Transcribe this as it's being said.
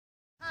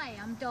Hi,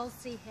 I'm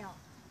Dulcie Hill.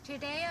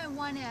 Today I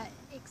want to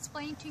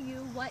explain to you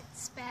what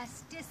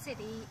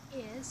spasticity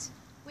is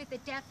with a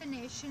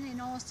definition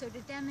and also to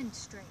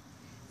demonstrate.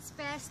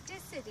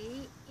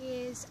 Spasticity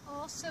is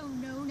also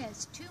known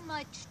as too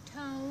much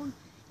tone.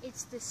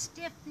 It's the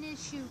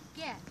stiffness you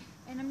get.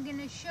 And I'm going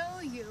to show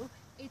you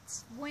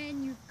it's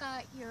when you've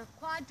got your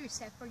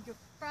quadricep or your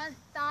front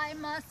thigh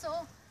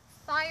muscle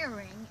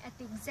firing at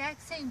the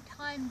exact same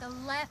time the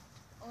left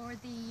or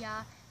the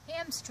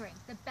hamstring,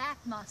 the back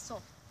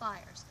muscle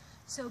fires.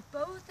 So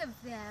both of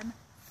them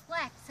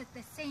flex at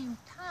the same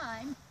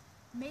time,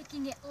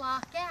 making it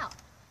lock out.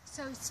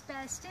 So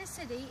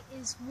spasticity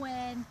is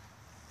when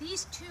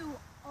these two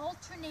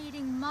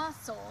alternating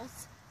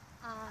muscles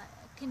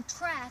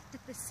contract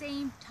at the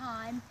same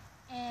time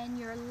and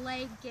your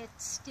leg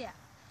gets stiff.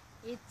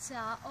 It's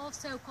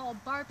also called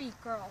Barbie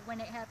girl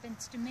when it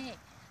happens to me.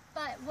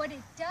 But what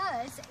it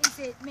does is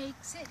it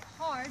makes it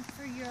hard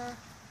for your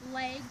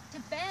leg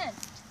to bend.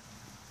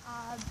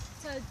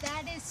 So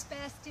that is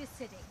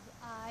spasticity.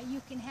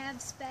 You can have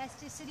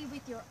spasticity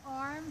with your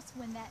arms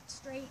when that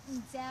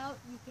straightens out.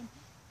 You can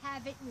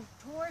have it in your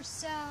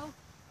torso.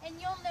 And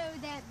you'll know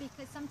that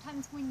because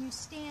sometimes when you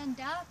stand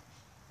up,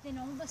 then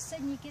all of a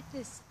sudden you get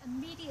this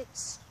immediate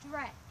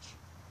stretch.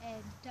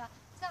 And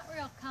it's not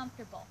real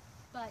comfortable.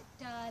 But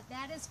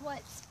that is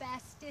what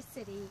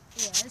spasticity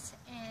is.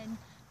 And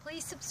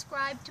please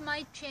subscribe to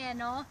my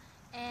channel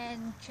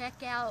and check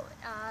out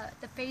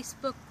the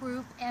Facebook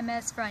group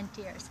MS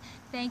Frontiers.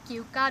 Thank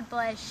you. God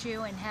bless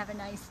you and have a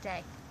nice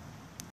day.